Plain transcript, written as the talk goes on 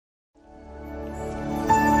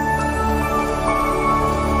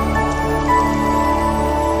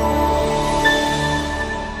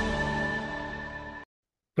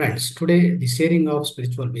Friends, today the sharing of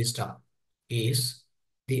spiritual wisdom is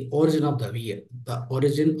the origin of the fear, the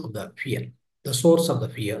origin of the fear, the source of the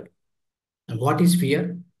fear. And what is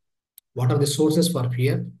fear? What are the sources for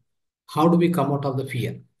fear? How do we come out of the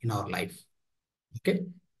fear in our life? Okay,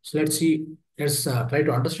 so let's try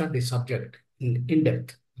to understand this subject in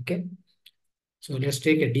depth. Okay, so let's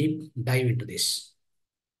take a deep dive into this.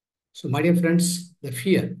 So, my dear friends, the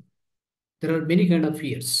fear, there are many kind of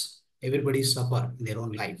fears. Everybody suffer in their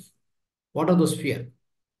own life. What are those fear?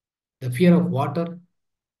 The fear of water,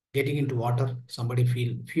 getting into water, somebody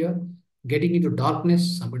feel fear. Getting into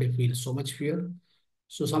darkness, somebody feels so much fear.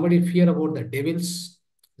 So somebody fear about the devils.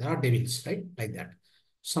 There are devils, right? Like that.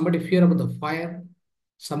 Somebody fear about the fire.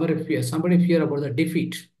 Somebody fear about the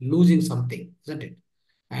defeat, losing something, isn't it?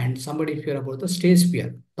 And somebody fear about the stage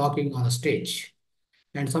fear, talking on a stage.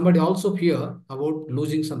 And somebody also fear about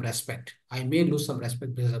losing some respect. I may lose some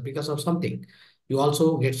respect because of something. You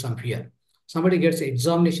also get some fear. Somebody gets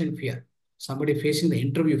examination fear. Somebody facing the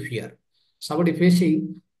interview fear. Somebody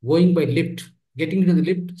facing going by lift, getting into the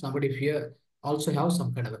lift. Somebody fear also have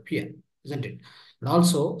some kind of a fear, isn't it? And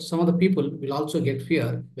also some of the people will also get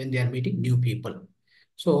fear when they are meeting new people.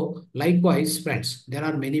 So likewise, friends, there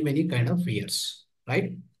are many kind of fears,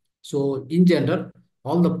 right? So in general,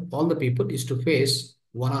 all the people is to face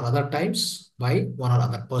one or other times by one or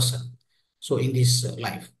other person. So in this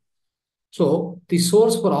life. So the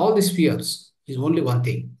source for all these fears is only one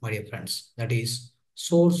thing, my dear friends. That is,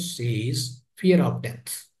 source is fear of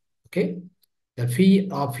death. Okay? The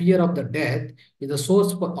fear of the death is the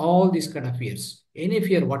source for all these kind of fears. Any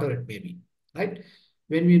fear, whatever it may be. Right?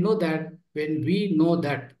 When we know that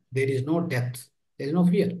there is no death, there is no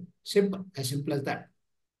fear. Simple as that.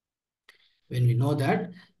 When we know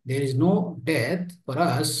that there is no death for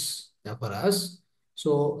us,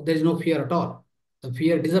 so there is no fear at all. The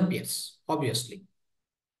fear disappears, obviously.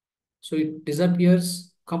 So it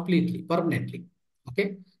disappears completely, permanently.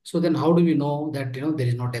 Okay. So then how do we know that there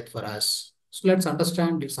is no death for us? So let's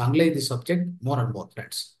understand, let's analyze the subject more and more,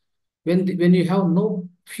 friends. When you have no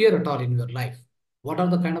fear at all in your life, what are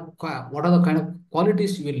the kind of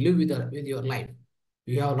qualities you will live with your life?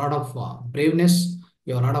 You have a lot of braveness,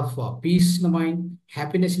 you have a lot of peace in the mind,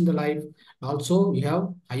 happiness in the life. Also, you have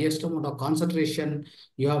highest amount of concentration,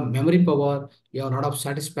 you have memory power, you have a lot of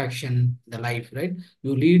satisfaction in the life, right?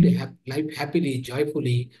 You lead life happily,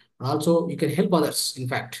 joyfully, and also you can help others, in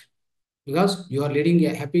fact, because you are leading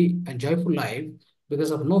a happy and joyful life because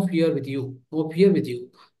of no fear with you,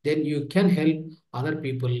 then you can help other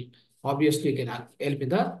people. Obviously, you can help in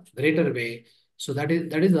the greater way. So that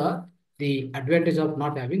is the advantage of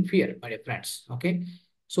not having fear, my dear friends. Okay.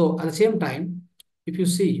 So at the same time, if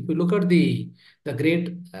you look at the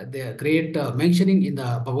great mentioning in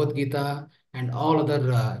the Bhagavad Gita and all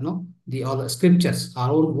other all the scriptures,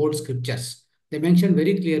 our own old scriptures, they mention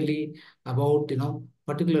very clearly about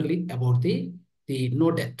particularly about the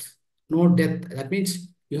no death. No death. That means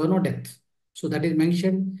you have no death. So that is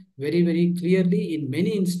mentioned very clearly in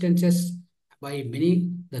many instances by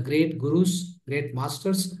many the great gurus, great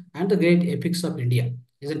masters, and the great epics of India,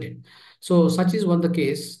 isn't it? So such is one the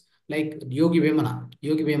case like Yogi Vemana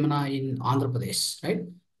in Andhra Pradesh, right?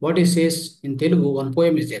 What he says in Telugu, one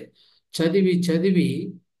poem is there. చదివి చదివి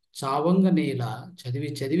చావంగ నేల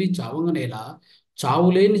చదివి చావంగ నేల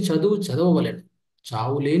చావులేని చదువు చదవవలెను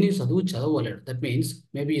చావులేని చదువు చదవవలెను. That means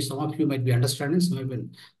maybe some of you might be understanding, some of you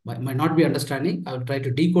might not be understanding. I will try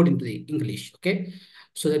to decode into the English. Okay,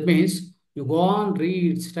 so that means you go on,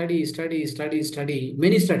 read, study,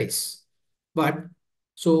 many studies, but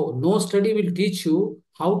so no study will teach you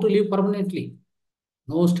how to live permanently.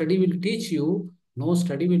 No study will teach you, no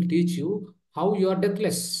study will teach you how you are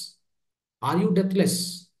deathless. Are you deathless?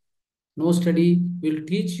 No study will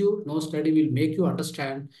teach you, no study will make you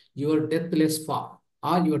understand your deathless form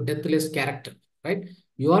or your deathless character, right?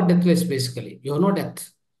 You are deathless basically. You have no death.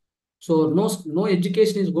 So no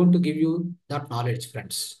education is going to give you that knowledge,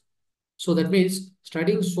 friends. So that means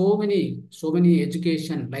studying so many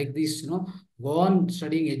education like this, go on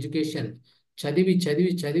studying education. చదివి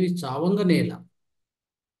చావంగ నేల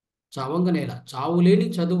చావంగనేల చావులేని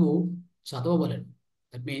చదువు చదవవలెను.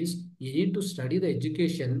 That means you need to study the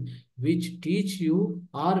education which teach you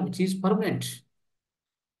or which is permanent.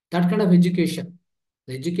 That kind of education.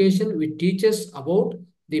 The education which teaches about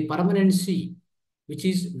the permanency, which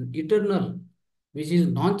is eternal, which is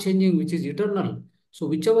non-changing, which is eternal. So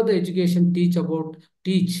whichever the education teach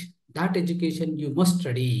that education you must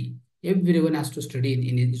study. Everyone has to study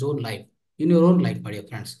in his own life, in your own life, my dear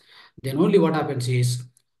friends. Then only what happens is,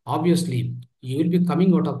 obviously, you will be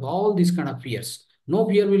coming out of all these kind of fears. No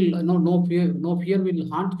fear will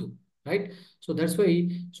haunt you. right? So that's why,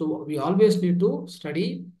 so we always need to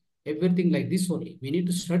study everything like this only. We need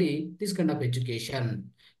to study this kind of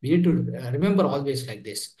education. We need to remember always like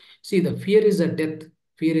this. See, the fear is a death,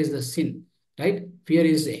 fear is the sin, right? Fear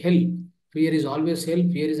is hell, fear is always hell,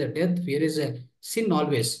 fear is a death, fear is a sin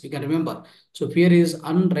always. You can remember. So fear is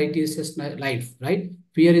unrighteous life, right?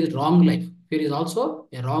 Fear is wrong life. Fear is also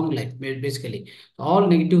a wrong life, basically. All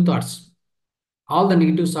negative thoughts, all the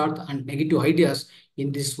negative thoughts and negative ideas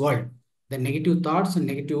in this world, the negative thoughts and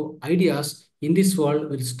negative ideas in this world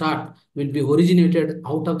will be originated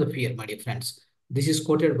out of the fear, my dear friends. This is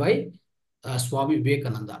quoted by Swami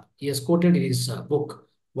Vivekananda. He has quoted in his book.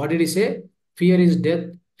 What did he say? Fear is death,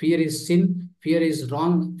 fear is sin, fear is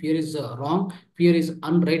wrong, fear is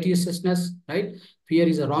unrighteousness, right? Fear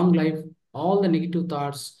is a wrong life. All the negative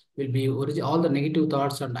thoughts all the negative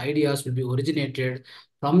thoughts and ideas will be originated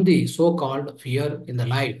from the so-called fear in the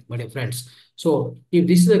life, my dear friends. So if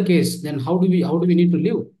this is the case, then how do we need to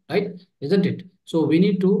live, right? Isn't it? So we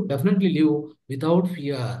need to definitely live without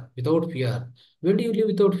fear, without fear. When do you live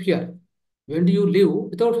without fear? When do you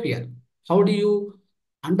live without fear? How do you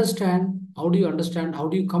understand? How do you understand? How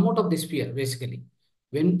do you come out of this fear, basically?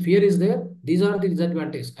 When fear is there, these are the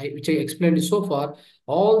disadvantages which I explained so far.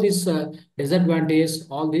 All these disadvantages,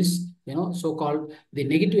 all these, so-called the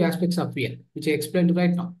negative aspects of fear, which I explained right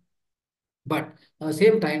now. But at the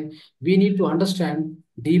same time, we need to understand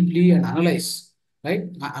deeply and analyze, right?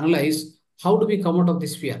 Analyze how do we come out of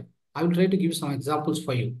this fear. I will try to give some examples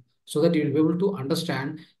for you so that you will be able to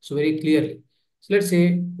understand so very clearly. So let's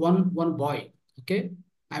say one boy, okay?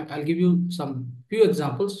 I'll give you some few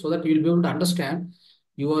examples so that you will be able to understand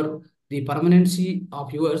your the permanency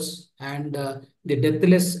of yours and the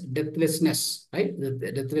deathlessness, right?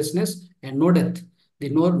 The deathlessness and no death. The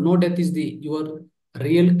no death is the your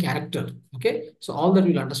real character. Okay, so all that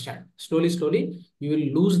you'll understand. Slowly, slowly, you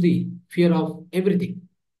will lose the fear of everything.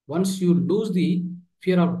 Once you lose the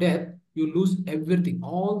fear of death, you lose everything.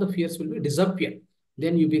 All the fears will be disappear.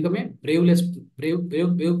 Then you become a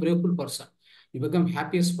braveful person. You become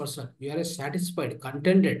happiest person. You are a satisfied,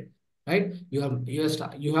 contented, right? You have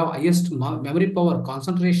highest memory power,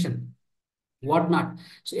 concentration, whatnot.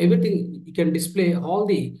 So everything you can display all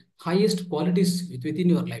the highest qualities within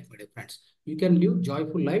your life, my dear friends. You can live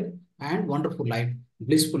joyful life and wonderful life,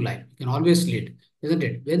 blissful life. You can always lead, isn't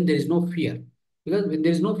it? When there is no fear, because when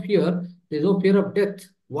there is no fear, there is no fear of death.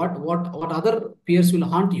 What other fears will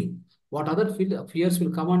haunt you? What other fears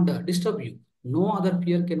will come and disturb you? No other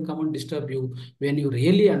fear can come and disturb you when you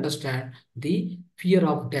really understand the fear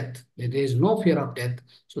of death. There is no fear of death.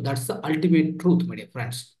 So that's the ultimate truth, my dear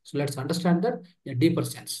friends. So let's understand that in a deeper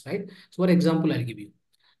sense, right? So, for example, I'll give you.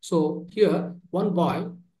 So here, one boy,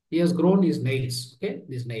 he has grown his nails. Okay,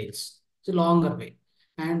 these nails. It's a longer way,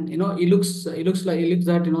 and he looks at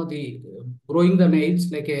the growing the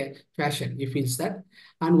nails like a fashion. He feels that,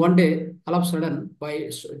 and one day, all of a sudden,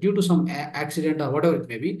 due to some accident or whatever it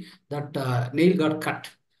may be, that nail got cut.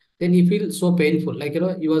 Then he feels so painful, like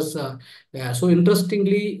he was so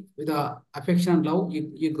interestingly with the affection and love,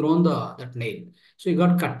 he grown that nail. So he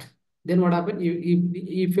got cut. Then what happened?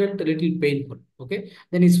 He felt a little painful. Okay.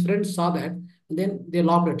 Then his friends saw that, and then they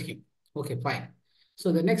laughed at him. Okay, fine.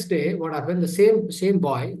 So the next day, what happened? The same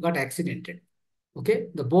boy got accidented. Okay,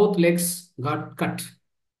 the both legs got cut.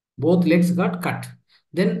 Both legs got cut.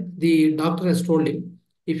 Then the doctor has told him,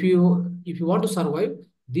 if you want to survive,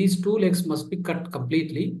 these two legs must be cut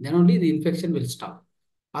completely. Then only the infection will stop.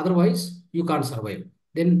 Otherwise, you can't survive.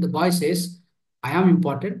 Then the boy says, I am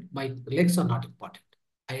important. My legs are not important.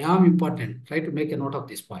 I am important. Try to make a note of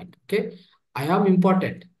this point. Okay. I am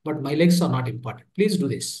important, but my legs are not important. Please do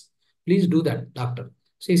this. Please do that, doctor.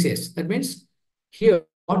 So he says, that means here,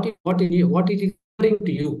 what it is referring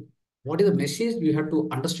to you, what is the message you have to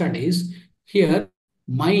understand is here,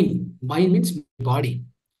 mind means body.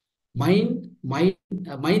 Mind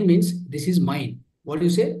means this is mine. What do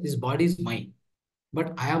you say? This body is mine,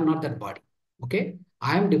 but I am not that body. Okay,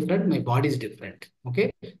 I am different. My body is different.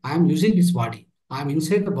 Okay, I am using this body. I am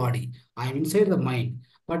inside the body. I am inside the mind.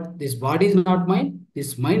 But this body is not mine.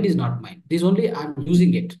 This mind is not mine. This only I am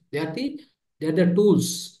using it. They are the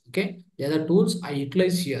tools. Okay, they are the tools I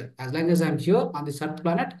utilize here. As long as I am here on this earth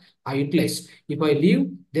planet, I utilize. If I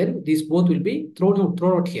leave, then these both will be thrown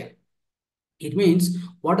out here. It means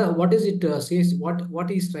what is it says, what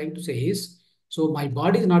he's trying to say is, so my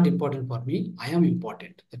body is not important for me. I am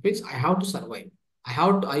important. That means I have to survive.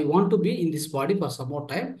 I want to be in this body for some more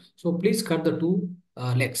time. So please cut the two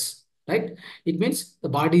legs. Right? It means the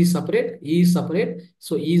body is separate. He is separate.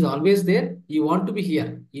 So he is always there. You want to be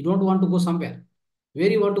here. You don't want to go somewhere. Where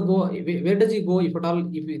you want to go? Where does he go? If at all,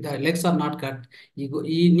 if the legs are not cut, he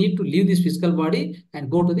need to leave this physical body and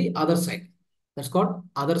go to the other side. That's called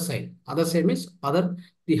other side. Other side means other,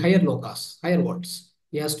 the higher lokas, higher worlds.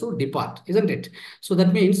 He has to depart, isn't it? So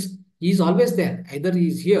that means he is always there. Either he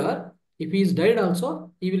is here. If he is died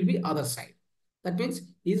also, he will be other side. That means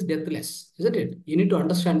he is deathless, isn't it? You need to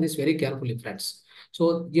understand this very carefully, friends.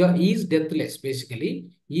 So your E is deathless,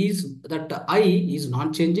 basically. Is that I is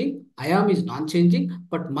non-changing, I am is non-changing,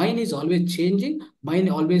 but mine is always changing. Mine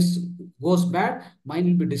always goes bad. Mine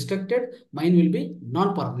will be distracted. Mine will be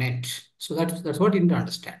non-permanent. So that's what you need to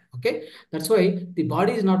understand. Okay, that's why the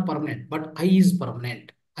body is not permanent, but I is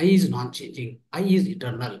permanent. I is non-changing. I is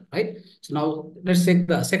eternal. Right. So now let's take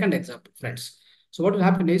the second example, friends. So what will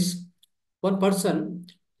happen is one person,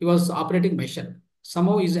 he was operating machine.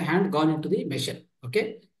 Somehow his hand gone into the machine.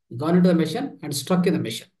 Okay, gone into the machine and stuck in the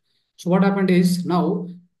machine. So what happened is now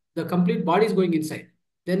the complete body is going inside.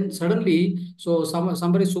 Then suddenly, so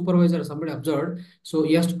somebody supervisor, somebody observed. So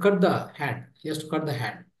he has to cut the hand. He has to cut the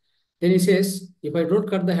hand. Then he says, if I don't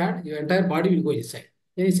cut the hand, your entire body will go inside.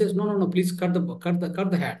 Then he says, no, no, no, please cut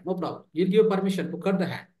the hand. No problem. You'll give permission to cut the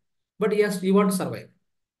hand. But yes, you want to survive.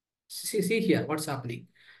 See here what's happening.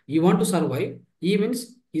 You want to survive. He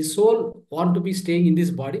means his soul want to be staying in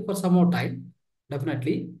this body for some more time,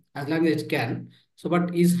 definitely, as long as it can. So,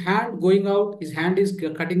 but his hand going out, his hand is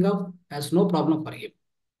cutting off, has no problem for him.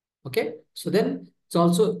 Okay. So then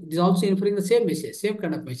it is also inferring the same message, same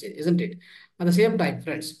kind of message, isn't it? At the same time,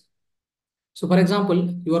 friends. So, for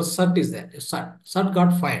example, your shirt is there. Your shirt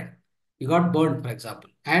got fired. You got burned, for example,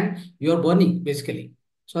 and you are burning basically.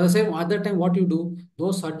 So, at the same other time, what you do,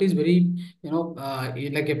 those shirt is very,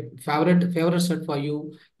 like a favorite shirt for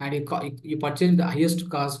you, and you purchase the highest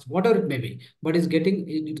cost, whatever it may be. But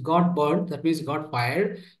it got burned. That means it got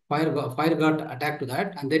fired. Fire got attacked to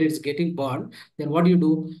that, and then it's getting burned. Then what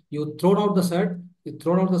do? You throw out the shirt. You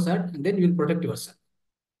throw out the shirt, and then you will protect yourself,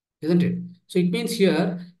 isn't it? So it means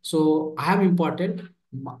here, so I am important.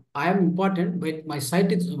 I am important, but my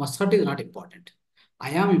cert is not important.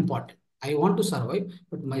 I am important. I want to survive,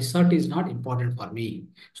 but my cert is not important for me.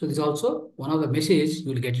 So this is also one of the messages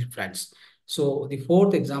you will get it, friends. So the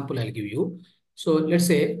fourth example I'll give you. So let's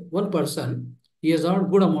say one person, he has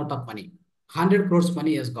earned good amount of money, 100 crores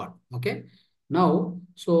money he has got. Okay. Now,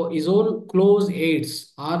 so his own close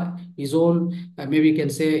aides or his own, maybe you can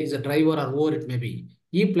say is a driver or whoever it may be,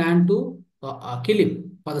 he planned to kill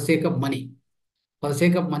him for the sake of money. For the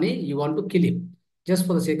sake of money, you want to kill him just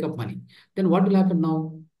for the sake of money. Then what will happen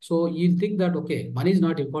now? So you think that, okay, money is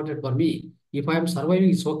not important for me. If I am surviving,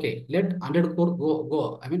 it's okay. Let 100 crore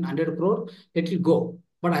go. I mean, 100 crore, let it go.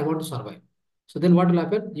 But I want to survive. So then what will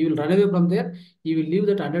happen? You will run away from there. You will leave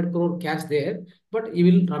that 100 crore cash there, but you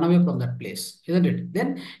will run away from that place, isn't it?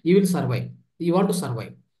 Then you will survive. You want to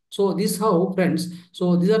survive. So this how, friends.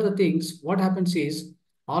 So these are the things. What happens is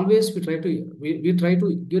always we try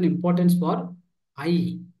to give importance for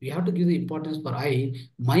I. We have to give the importance for I.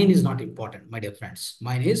 Mine is not important, my dear friends.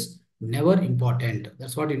 Mine is never important.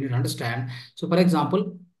 That's what you need to understand. So, for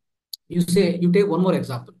example, you take one more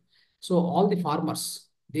example. So all the farmers,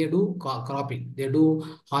 they do cropping, they do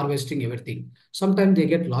harvesting, everything. Sometimes they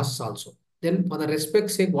get losses also. Then for the respect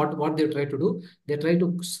sake, what they try to do, they try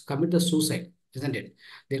to commit the suicide, isn't it?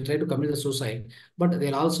 They try to commit the suicide, but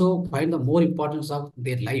they'll also find the more importance of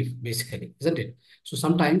their life, basically, isn't it? So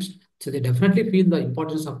sometimes, so they definitely feel the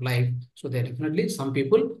importance of life. So they definitely, some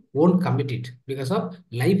people won't commit it because of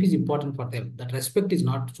life is important for them. That respect is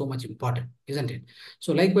not so much important, isn't it?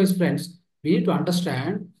 So likewise, friends, we need to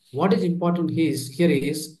understand what is important here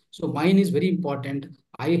is, so mine is very important.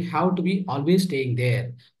 I have to be always staying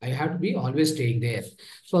there. I have to be always staying there.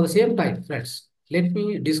 So at the same time, friends, let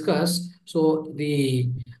me discuss so the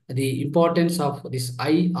importance of this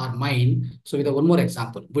I or mine. So with a one more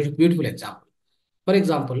example, beautiful example. For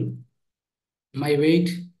example, my weight,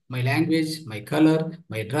 my language, my color,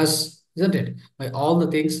 my dress, isn't it? My all the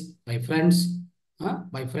things, my friends,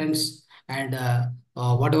 and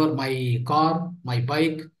whatever my car, my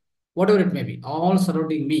bike, whatever it may be, all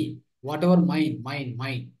surrounding me, whatever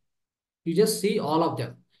mine. You just see all of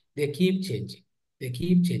them. They keep changing. They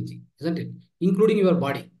keep changing, isn't it? Including your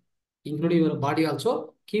body. Including your body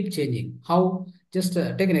also keep changing. How? Just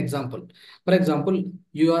take an example. For example,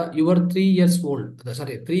 you are 3 years old.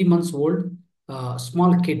 Sorry, 3 months old,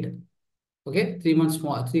 small kid. Okay, 3 months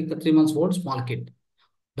small, 3 months old, small kid.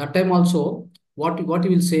 That time also, what you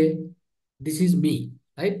will say? This is me,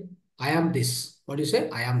 right? I am this. What do you say?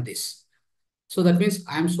 I am this. So that means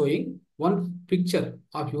I am showing one picture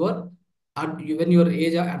of when your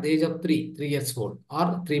age at the age of 3 years old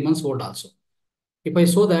or 3 months old also. If I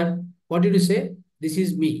show that, what did you say? This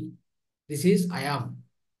is me. This is I am.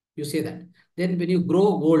 You say that. Then when you grow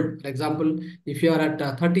old, for example, if you are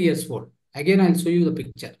at 30 years old, again I'll show you the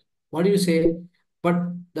picture. What do you say? But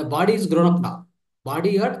the body is grown up now.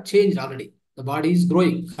 Body had changed already. The body is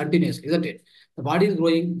growing continuously, isn't it? The body is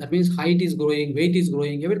growing. That means height is growing, weight is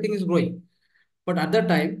growing, everything is growing. But at that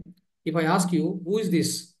time, if I ask you, who is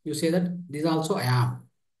this? You say that this also I am.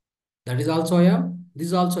 That is also I am. This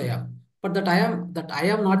is also I am. But that I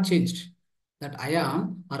am not changed. That I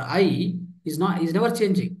am or I is never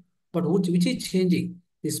changing. But which is changing?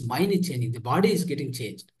 This mind is changing. The body is getting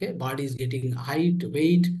changed. Okay, body is getting height,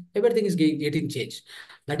 weight, everything is getting changed.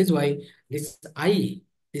 That is why this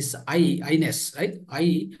I-ness, right?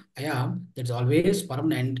 I am, that's always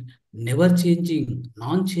permanent, never changing,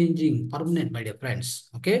 non-changing, permanent, my dear friends.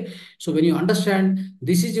 Okay. So when you understand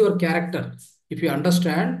this is your character, if you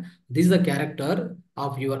understand this is the character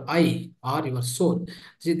of your I or your soul.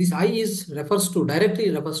 See, this I is directly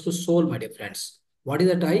refers to soul, my dear friends. What is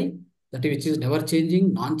that I? That which is never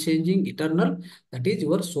changing, non-changing, eternal. That is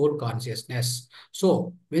your soul consciousness.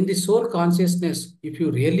 So when the soul consciousness, if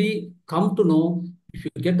you really come to know, if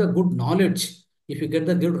you get the good knowledge, if you get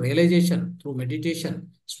the good realization through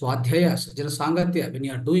meditation, swadhyaya, sajjana sangatya, when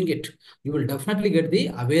you are doing it, you will definitely get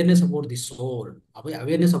the awareness about the soul,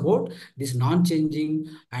 awareness about this non-changing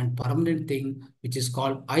and permanent thing, which is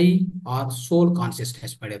called I or soul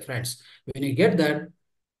consciousness, my dear friends. When you get that,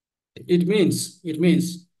 it means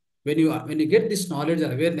when you get this knowledge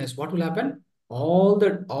or awareness, what will happen? All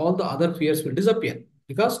the other fears will disappear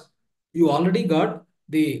because you already got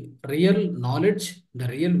the real knowledge, the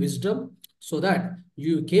real wisdom, so that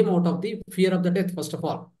you came out of the fear of the death, first of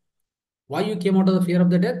all. Why you came out of the fear of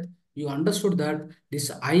the death? You understood that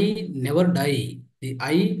this I never die. The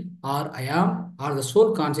I or I am or the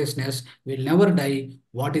soul consciousness will never die.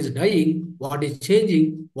 What is dying, what is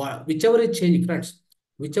changing, whichever is changing, friends,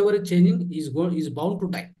 whichever is changing is bound to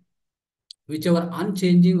die. Whichever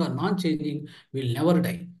unchanging or non-changing will never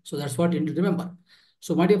die. So that's what you need to remember.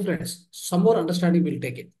 So my dear friends, some more understanding will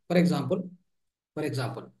take it. For example,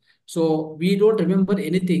 so we don't remember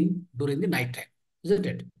anything during the night time, isn't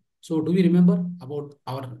it? So do we remember about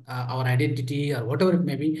our identity or whatever it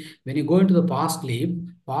may be? When you go into the past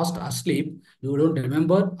asleep, you don't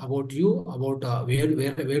remember about you, about where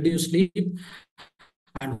do you sleep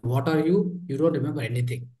and what are you? You don't remember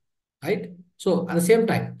anything, right? So at the same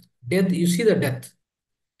time, death, you see the death.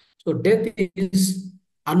 So death is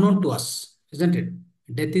unknown to us, isn't it?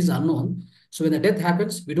 Death is unknown. So when the death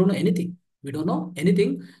happens, we don't know anything. We don't know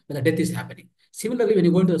anything when the death is happening. Similarly, when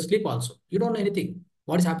you go into sleep also, you don't know anything.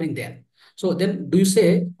 What is happening there? So then do you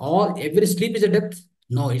say all every sleep is a death?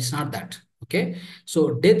 No, it's not that. Okay.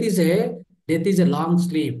 So death is a long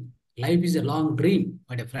sleep. Life is a long dream,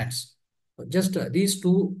 my dear friends. Just these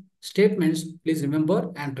two statements, please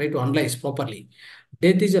remember and try to analyze properly.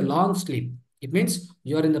 Death is a long sleep. It means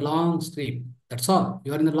you are in the long sleep. That's all.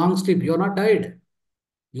 You are in the long sleep. You are not died.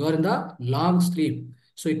 You are in the long sleep.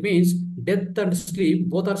 So it means death and sleep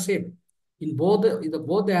both are same. In both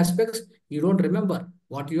the aspects, you don't remember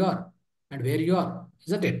what you are and where you are,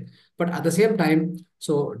 isn't it? But at the same time,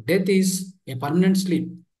 so death is a permanent sleep,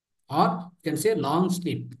 or you can say long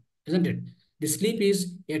sleep, isn't it? The sleep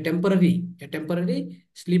is a temporary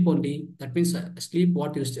sleep only. That means sleep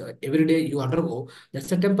what you every day you undergo,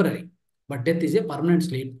 that's a temporary. But death is a permanent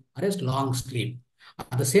sleep or a long sleep.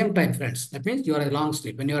 At the same time, friends, that means you are in a long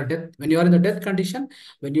sleep. When you are in the death condition,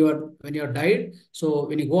 when you are died, so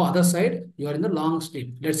when you go other side, you are in the long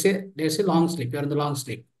sleep. Let's say long sleep. You are in the long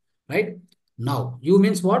sleep, right? Now, you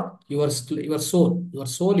means what? Your soul. Your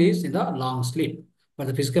soul is in the long sleep, but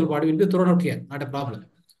the physical body will be thrown out here. Not a problem.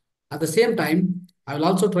 At the same time, I will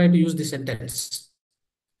also try to use this sentence.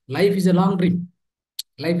 Life is a long dream.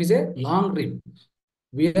 Life is a long dream.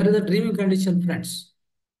 We are in the dreaming condition, friends.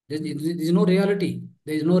 There is no reality.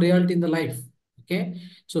 There is no reality in the life. Okay.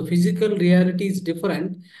 So physical reality is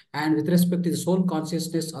different, and with respect to the soul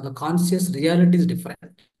consciousness or the conscious reality is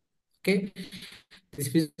different. Okay. This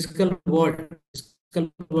physical world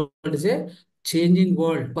is a changing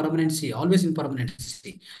world, permanency, always in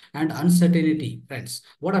permanency and uncertainty, friends.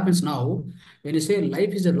 What happens now when you say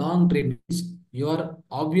life is a long dream? You are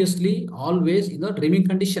obviously always in the dreaming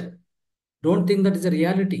condition. Don't think that is a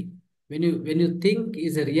reality. When you think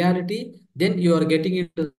is a reality, then you are getting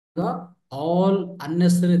into the all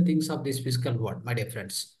unnecessary things of this physical world, my dear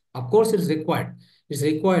friends. Of course, it's required. It's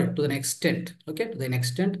required to an extent, okay, to an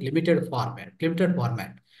extent, limited format.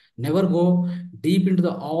 Never go deep into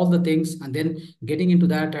all the things and then getting into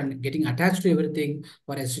that and getting attached to everything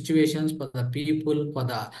for the situations, for the people, for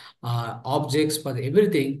the objects, for the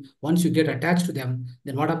everything. Once you get attached to them,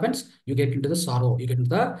 then what happens? You get into the sorrow, you get into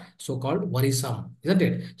the so-called worrisome, isn't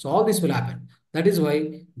it? So all this will happen. That is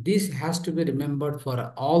why this has to be remembered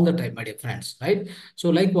for all the time, my dear friends, right? So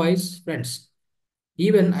likewise, friends,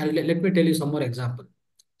 even let me tell you some more example.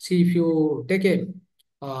 See, if you take a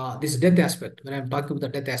this death aspect, when I'm talking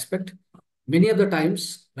about the death aspect, many of the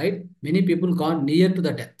times, right, many people gone near to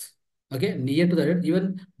the death. Okay, near to the death.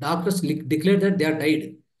 Even doctors declared that they are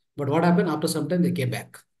died. But what happened after some time? They came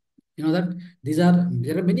back. You know that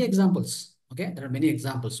there are many examples. Okay, there are many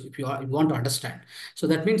examples. If you want to understand, so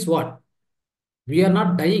that means what? We are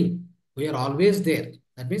not dying. We are always there.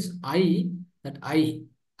 That means I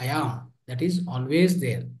am, that is always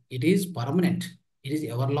there. It is permanent. It is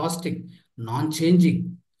everlasting,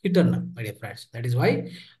 non-changing, eternal, my dear friends. That is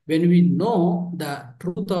why when we know the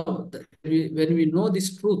truth of, when we know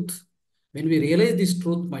this truth, when we realize this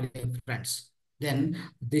truth, my dear friends, then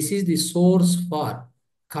this is the source for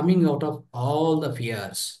coming out of all the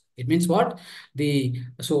fears. It means what?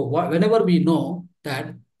 Whenever we know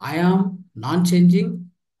that I am non-changing,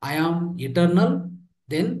 I am eternal,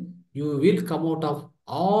 then you will come out of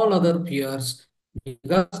all other fears,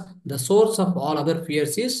 because the source of all other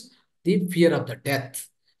fears is the fear of the death.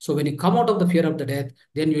 So when you come out of the fear of the death,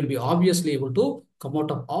 then you will be obviously able to come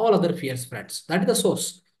out of all other fears, friends. That is the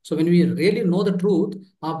source. So when we really know the truth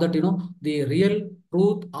of that, the real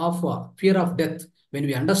truth of fear of death, when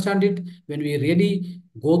we understand it, when we really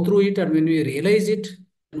go through it, and when we realize it,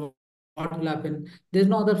 what will happen? There's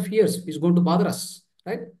no other fears is going to bother us,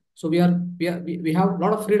 right? So we have a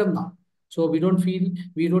lot of freedom now. So we don't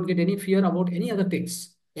get any fear about any other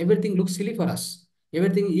things. Everything looks silly for us.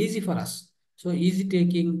 Everything easy for us. So easy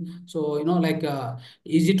taking. So like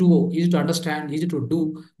easy to understand, easy to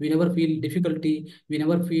do. We never feel difficulty. We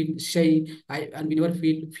never feel shy. And we never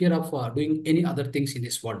feel fear of doing any other things in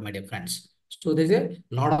this world, my dear friends. So there's a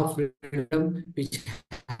lot of freedom which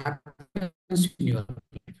happens in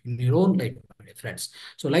your own life, my dear friends.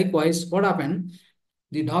 So likewise, what happened?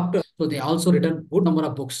 The doctor, so they also written good number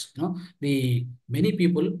of books. The many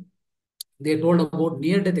people, they told about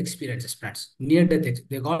near-death experiences, friends.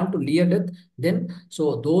 They gone to near death. Then,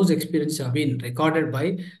 so those experiences have been recorded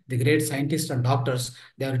by the great scientists and doctors.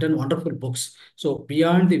 They have written wonderful books. So,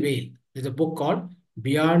 Beyond the Veil, there's a book called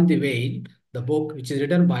Beyond the Veil, the book which is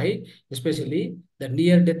written by especially the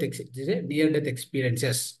near-death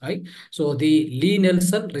experiences, right? So, the Lee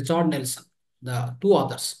Nelson, Richard Nelson, the two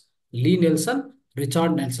authors, Lee Nelson,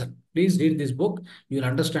 Richard Nelson. Please read this book. You will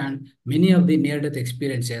understand many of the near-death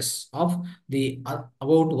experiences of the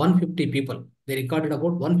about 150 people. They recorded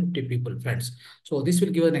about 150 people, friends. So this will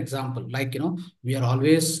give an example. Like, we are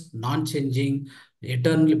always non-changing,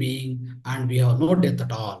 eternal being, and we have no death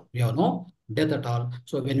at all. We have no death at all.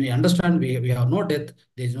 So when we understand we have no death,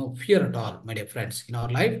 there is no fear at all, my dear friends. In our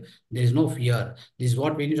life, there is no fear. This is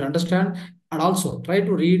what we need to understand. And also try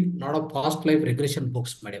to read a lot of past life regression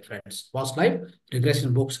books, my dear friends. Past life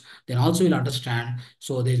regression books, then also you'll understand.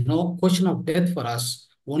 So there is no question of death for us.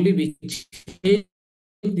 Only we change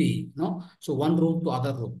so one room to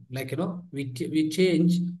other room, like we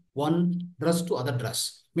change one dress to other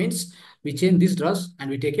dress, means we change this dress and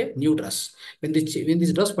we take a new dress. When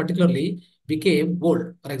this dress particularly became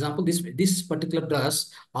old, for example, this particular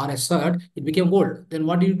dress or a shirt, it became old, then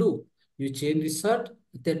what do? You change this shirt,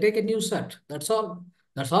 they take a new shirt. That's all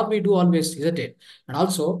we do always, isn't it? And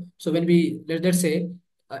also, so when let's say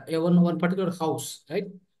one particular house, right?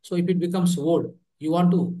 So if it becomes old, you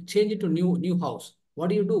want to change it to new house. What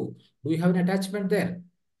do? Do you have an attachment there?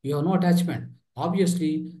 You have no attachment.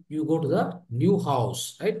 Obviously, you go to the new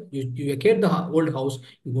house, right? You vacate the old house,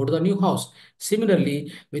 you go to the new house.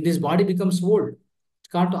 Similarly, when this body becomes old, it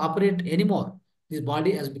can't operate anymore. This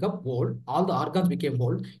body has become old, all the organs became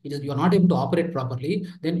old. You are not able to operate properly.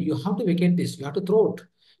 Then you have to vacate this. You have to throw it.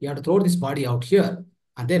 You have to throw this body out here.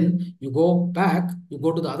 And then you go back, you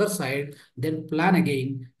go to the other side, then plan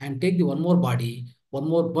again and take the one more body, one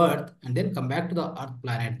more birth, and then come back to the Earth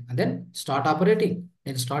planet and then start operating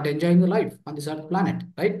and start enjoying the life on this Earth planet,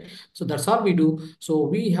 right? So that's all we do. So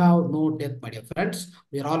we have no death, my dear friends.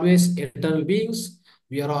 We are always eternal beings.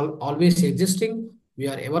 We are always existing. We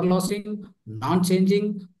are everlasting,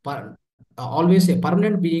 non-changing, always a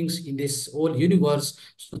permanent beings in this whole universe.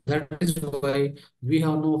 So that is why we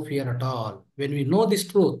have no fear at all. When we know this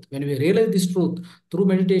truth, when we realize this truth through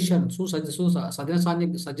meditation, through Sajjana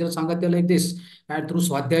Sangatya like this, and through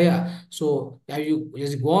Swadhyaya. So as you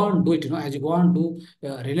go on, do it, as you go on, do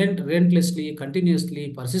relentlessly,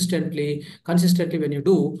 continuously, persistently, consistently, when you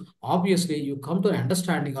do, obviously you come to an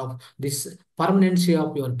understanding of this permanency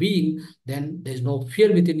of your being, then there's no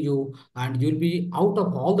fear within you, and you'll be out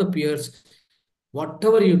of all the fears.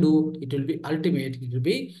 Whatever you do, it will be ultimate. It will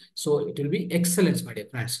be excellence, my dear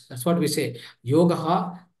friends. That's what we say. Yoga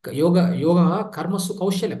karmasu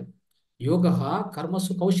kaushalam. Yoga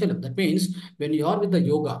karmasu kaushalam. That means when you are with the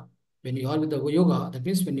yoga, that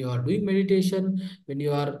means when you are doing meditation, when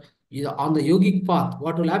you are on the yogic path,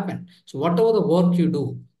 what will happen? So whatever the work you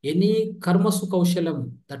do, any karmasu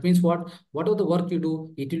kaushalam, that means what? Whatever the work you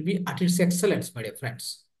do, it will be at its excellence, my dear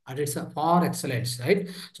friends. At its far excellence, right?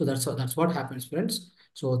 So that's what happens, friends.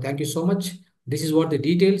 So thank you so much. This is what the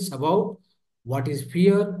details about what is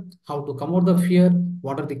fear, how to come out of fear,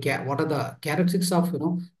 what are the characteristics of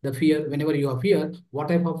the fear. Whenever you have fear, what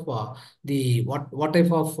type of what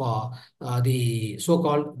type of the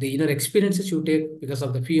so-called the inner experiences you take because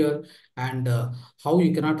of the fear, and how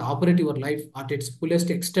you cannot operate your life at its fullest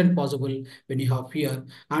extent possible when you have fear,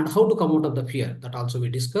 and how to come out of the fear. That also we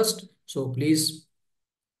discussed. So please,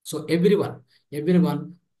 so everyone,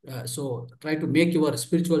 so try to make your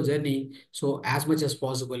spiritual journey so as much as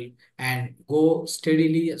possible, and go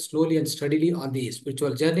steadily, slowly and steadily on the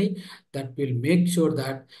spiritual journey. That will make sure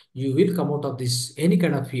that you will come out of this any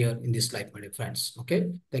kind of fear in this life, my dear friends. Okay,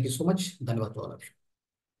 thank you so much. Dhanyavad to all of you.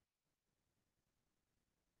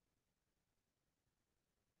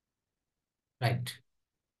 Right.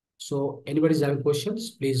 So anybody's having questions,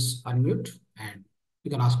 please unmute and you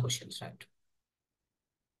can ask questions, right?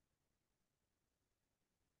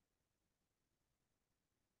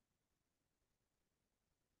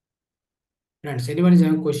 Friends, anyone is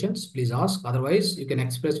having questions, please ask. Otherwise, you can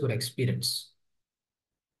express your experience.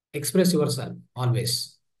 Express yourself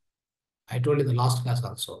always. I told you in the last class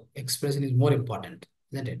also, expression is more important,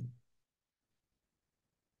 isn't it?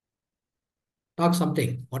 Talk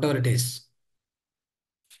something, whatever it is.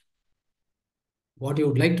 What you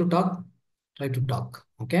would like to talk, try to talk.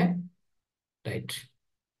 Okay? Right.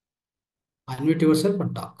 Unmute yourself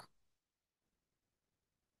and talk.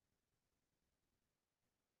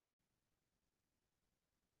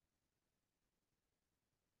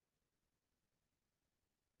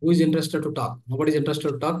 Who is interested to talk? Nobody is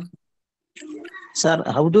interested to talk. Sir,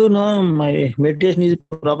 how do you know my meditation is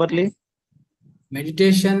properly?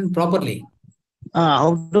 Meditation properly.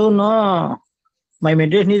 How do you know my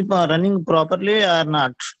meditation is running properly or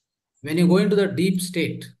not? When you go into the deep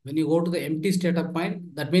state, when you go to the empty state of mind,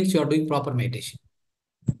 that means you are doing proper meditation.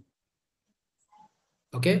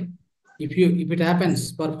 Okay? If it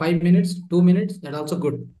happens for 5 minutes, 2 minutes, that's also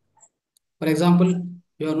good. For example,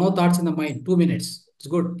 you have no thoughts in the mind, 2 minutes. It's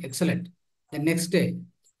good, excellent. The next day,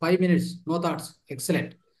 5 minutes, no thoughts,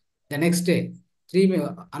 excellent. The next day,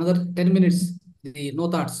 another 10 minutes, no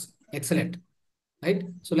thoughts, excellent. Right?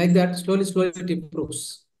 So like that, slowly, slowly it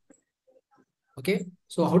improves. Okay.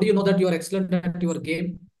 So how do you know that you are excellent at your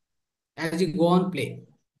game? As you go on play.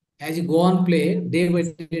 As you go on play, day by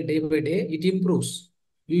day, it improves.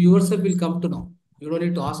 You yourself will come to know. You don't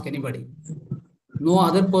need to ask anybody. No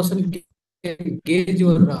other person can gauge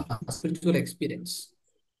your spiritual experience.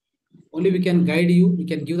 Only we can guide you, we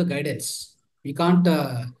can give the guidance. We can't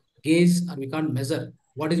gauge or we can't measure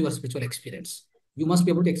what is your spiritual experience. You must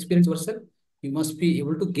be able to experience yourself. You must be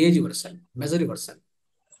able to gauge yourself, measure yourself.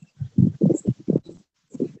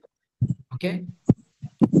 Okay?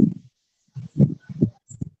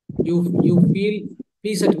 You feel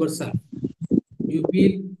peace at yourself. You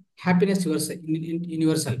feel happiness yourself in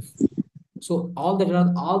yourself. So all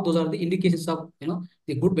those are the indications of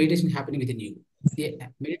the good meditation happening within you. The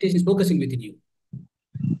meditation is focusing within you,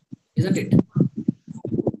 isn't it?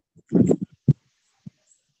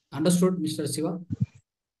 Understood, Mr. Siva?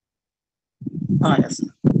 Yes.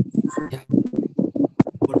 Yeah.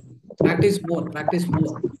 Good. Practice more. Practice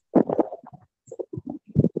more.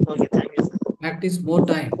 Okay, thank you, sir. Practice more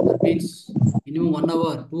time. That means minimum 1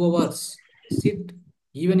 hour, 2 hours. Sit.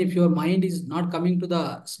 Even if your mind is not coming to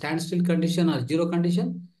the standstill condition or zero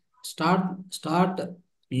condition, start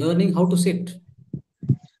learning how to sit.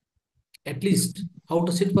 At least how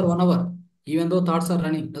to sit for 1 hour, even though thoughts are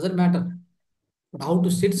running. Doesn't matter. But how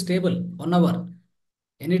to sit stable 1 hour.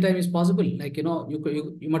 Anytime is possible. Like you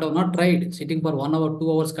might have not tried sitting for 1 hour,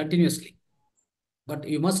 2 hours continuously, but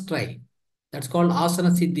you must try. That's called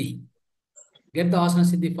asana siddhi. Get the asana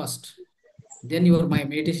siddhi first. Then your my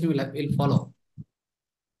meditation will follow.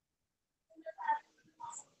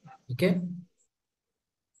 Okay?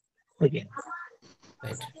 Okay.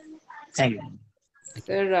 Right. Thank you. Thank you.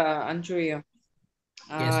 Sir, Anshu here.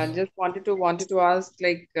 Yes. Just wanted to ask,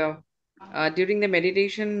 like, during the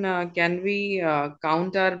meditation, can we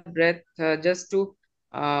count our breath just to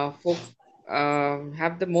have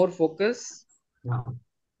the more focus? No,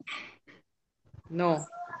 No,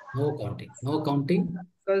 no counting. No counting.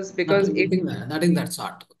 because if Nothing that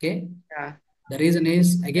sort. Okay? yeah, The reason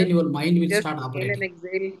is again just your mind will just start inhale and operating.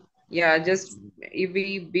 exhale. Yeah, just if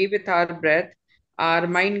we be with our breath, our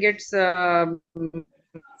mind gets here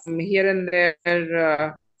and there.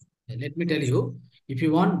 Let me tell you, if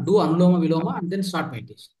you want, do Anuloma Viloma and then start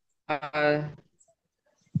meditation. Uh,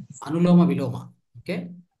 Anuloma Viloma. Okay?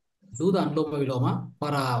 Do the Anuloma Viloma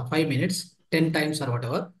for 5 minutes, 10 times or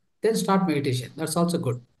whatever. Then start meditation. That's also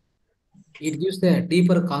good. It gives a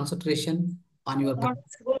deeper concentration on your breath.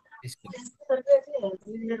 Basically.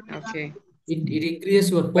 okay. It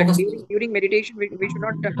increases your But focus. during meditation, we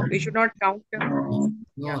should not count No,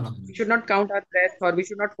 yeah, no, no. we should not count our breath, or we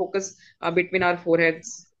should not focus between our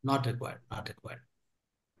foreheads. Not required. Not required.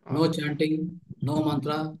 No Okay. chanting, no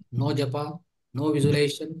mantra, no japa, no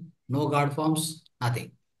visualization, no God forms,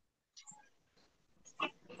 nothing.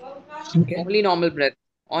 Okay? Only normal breath.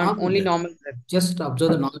 On Normal only breath. normal breath. Just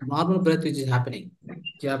observe the normal breath which is happening.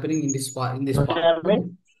 Which is happening in this part. In this Okay, part. Okay?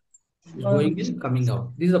 It's going in, coming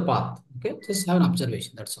out. This is the path. Okay? Just have an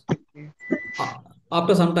observation. That's all. Okay. Uh,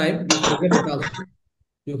 After some time, you forget that also.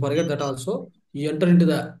 You forget that also. You enter into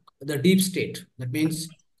the deep state. That means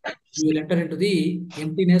you will enter into the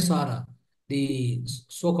emptiness or the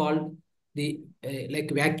so-called the like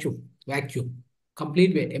vacuum,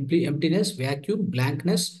 complete emptiness, vacuum,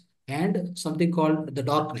 blankness, and something called the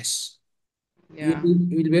darkness. Yeah.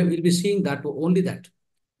 You will be seeing that only that.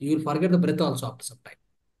 You will forget the breath also after some time.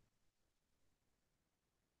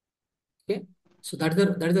 Okay, so that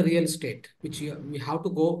is the real state which we have to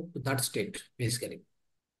go to that state basically.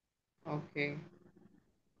 Okay.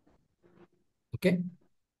 Okay,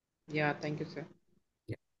 Yeah. Thank you, sir.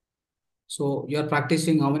 yeah. So you are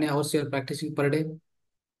practicing how many hours you are practicing per day?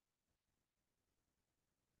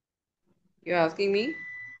 You're asking me?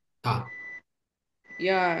 Ah,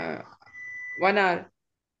 Yeah. 1 hour.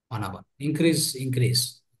 1 hour. Increase.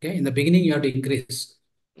 Okay. In the beginning, you have to increase.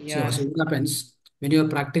 So Yeah. what happens when you are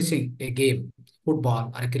practicing a game,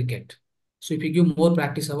 football or cricket? So if you give more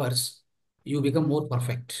practice hours, you become more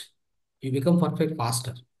perfect. You become perfect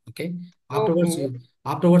faster. Okay. So Afterwards,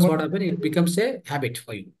 afterwards, what what is happens? the It becomes a habit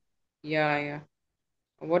for you. yeah, yeah.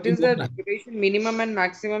 What Give is more the time. duration minimum and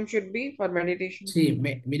maximum should be for meditation? See,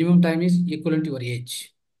 minimum time is equivalent to your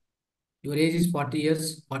age. Your age is 40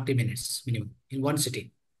 years, 40 minutes minimum in one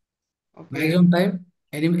sitting. Okay. Maximum time,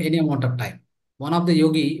 any amount of time. One of the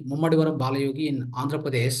yogi, Mummadivaram Bala Yogi in Andhra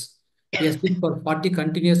Pradesh, he has sit for 40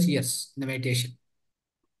 continuous years in the meditation.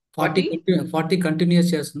 40? 40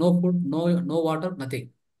 continuous years, no food, no water, nothing.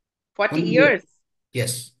 40 Only breath. years.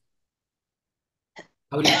 Yes.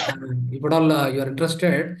 I will, if at all you are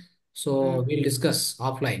interested, so Mm. we'll discuss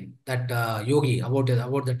offline that yogi, about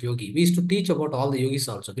that yogi. We used to teach about all the yogis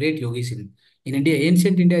also, great yogis in India.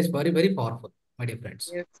 Ancient India is very, very powerful, my dear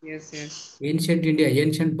friends. Yes, yes, yes. Ancient India,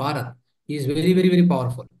 ancient Bharat is very, very, very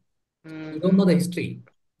powerful. We don't know Mm-hmm. the history.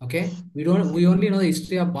 Okay, we only know the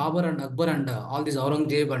history of Babur and Akbar and all these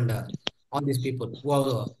Aurangzeb and all these people who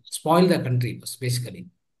have spoiled the country basically.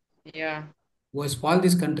 Yeah, Who have spoiled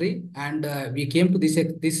this country, and we came to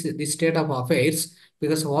this state of affairs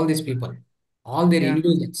because of all these people, yeah, all their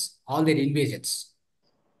invasions.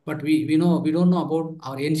 But we don't know about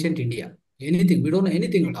our ancient India. Anything, we don't know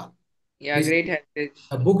anything at all. yeah. This Great heritage.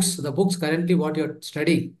 the books currently what you're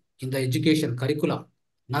studying in the education curriculum,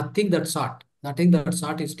 nothing that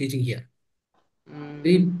sort is teaching here. Mm,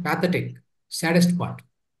 Very pathetic, saddest part.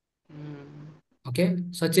 mm, Okay,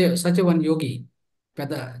 such a one yogi,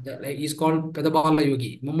 like he's called Pedabala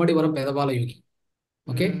Yogi, Mummadivaram Pedabala Yogi.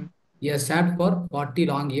 Okay, mm. he has sat for 40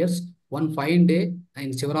 long years. One fine day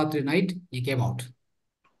in Shivaratri night, he came out.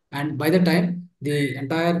 And by the time the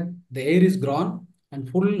air is gone and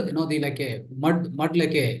full, the like a mud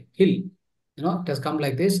like a hill, it has come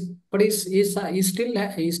like this. But he's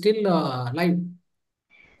still alive.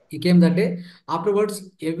 He came that day. Afterwards,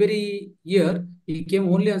 every year he came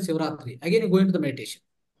only on Shivaratri. Again, he go into the meditation.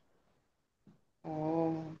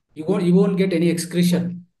 Oh, You won't get any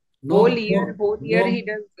excretion. whole No, year, no, whole year he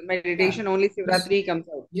no. does Yeah. meditation. Only Yes. Shivratri he comes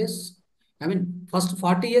out. Yes. I mean, first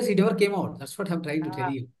 40 years he never came out. That's what I'm trying to tell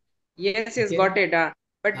Ah, you. yes, yes, Okay. got it.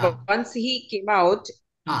 But Ah, once he came out,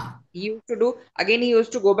 ah. he used to do again. He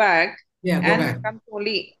used to go back Yeah, go and back. comes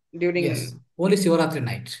only. during. Yes, only Shivaratri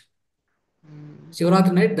night. Mm.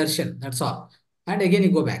 Shivaratri night, darshan, that's all. And again,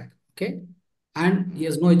 you go back. Okay. And he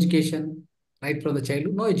has no education, right from the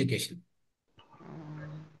childhood, no education.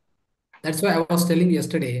 That's why I was telling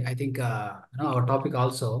yesterday, I think, our topic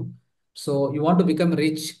also. So you want to become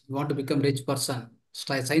rich, you want to become rich person,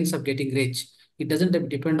 science of getting rich. It doesn't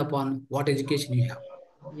depend upon what education you have.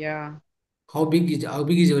 Yeah. How big is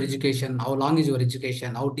your education? How long is your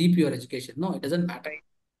education? How deep your education? No, it doesn't matter. Right.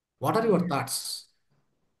 What are your thoughts?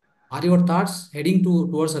 Are your thoughts heading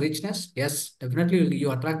towards richness? Yes, definitely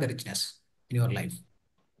you attract the richness in your life.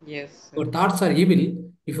 Yes, sir. Your thoughts are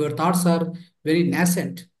evil. If your thoughts are very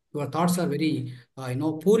nascent, your thoughts are very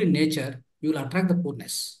poor in nature, you will attract the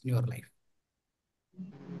poorness in your life.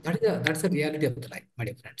 That's the reality of the life, my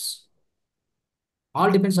dear friends. All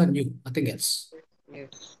depends on you, nothing else.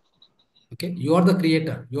 Yes. Okay, you are the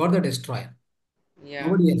creator, you are the destroyer, Yeah.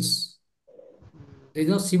 nobody else. There is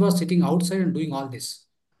no Shiva sitting outside and doing all this.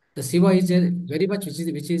 The Shiva is very much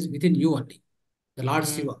which is within you only. The Lord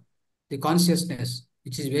Mm. Shiva, the consciousness,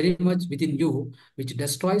 which is very much within you, which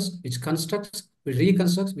destroys, which constructs, which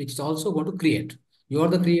reconstructs, which is also going to create. You are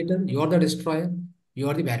the Mm. creator, you are the destroyer, you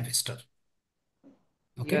are the manifester.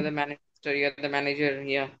 You are Okay? the manager. You are the manager.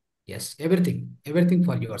 Yeah. Yes, everything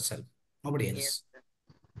for yourself, nobody Yes. else.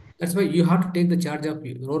 That's why you have to take the charge of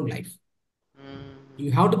your own life. You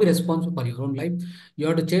Mm. have to be responsible for your own life. You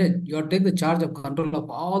have to change, you have to take the charge of control of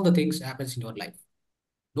all the things happens in your life.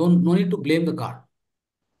 No need to blame the God.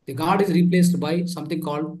 The God is replaced by something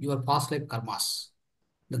called your past life karmas.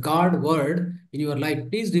 The God word in your life,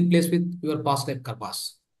 please replace with your past life karmas.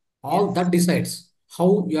 All Yes. that decides how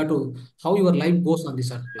your life goes on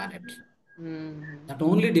this earth planet. Mm. That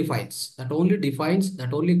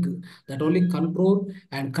only control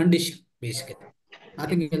and condition, basically.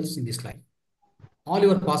 Nothing else in this life. All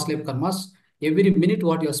your past life karmas, every minute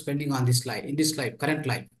what you are spending on this life, in this life, current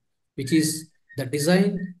life, which is the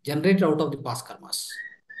design generated out of the past karmas.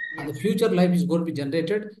 And the Yes. future life is going to be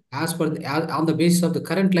generated on the basis of the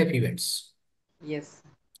current life events. Yes.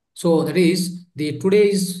 So that is the today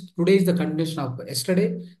is the continuation of yesterday.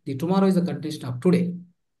 The tomorrow is the continuation of today.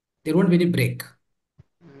 There won't be any break.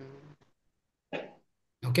 Mm.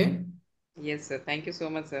 Okay. Yes, sir. Thank you so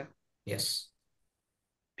much, sir. Yes.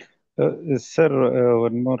 Sir,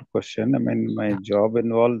 one more question. I mean, my Yeah. job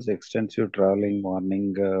involves extensive traveling, morning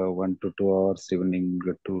 1 to 2 hours, evening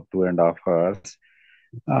 2.5 hours.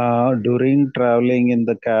 During traveling in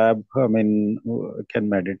the cab, I mean, can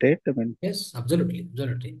meditate. I mean, Yes. Absolutely.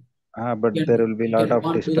 but You there can will be you lot can of go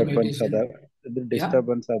and do the disturbance, meditation.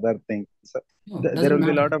 Yeah. other things. No, There doesn't will be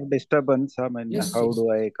matter. lot of disturbance. I mean, Yes. how Yes. do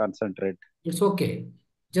I concentrate? It's okay.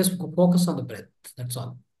 Just focus on the breath. That's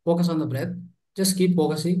all. Focus on the breath. Just keep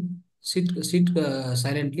focusing. Sit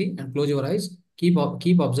silently and close your eyes. Keep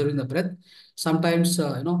observing the breath. Sometimes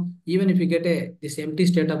even if you get this empty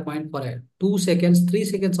state of mind for 2 seconds, 3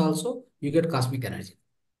 seconds also, you get cosmic energy.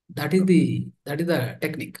 That is the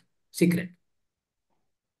technique, secret.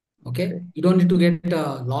 Okay, Okay. you don't need to get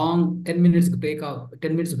a long 10 minutes break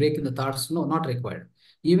in the thoughts. No, not required.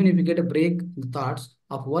 Even if you get a break in the thoughts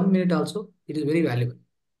of 1 minute also, it is very valuable.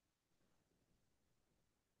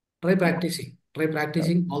 Try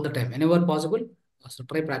practicing all the time whenever possible. So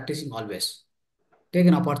try practicing always. Take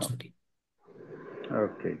an opportunity.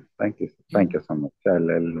 Okay. Thank you. Yeah, Thank you so much.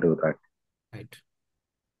 I'll do that. right.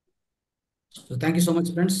 So thank you so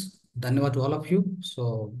much, friends. Dhanyavad to all of you.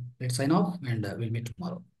 So let's sign off and we'll meet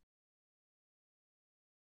tomorrow.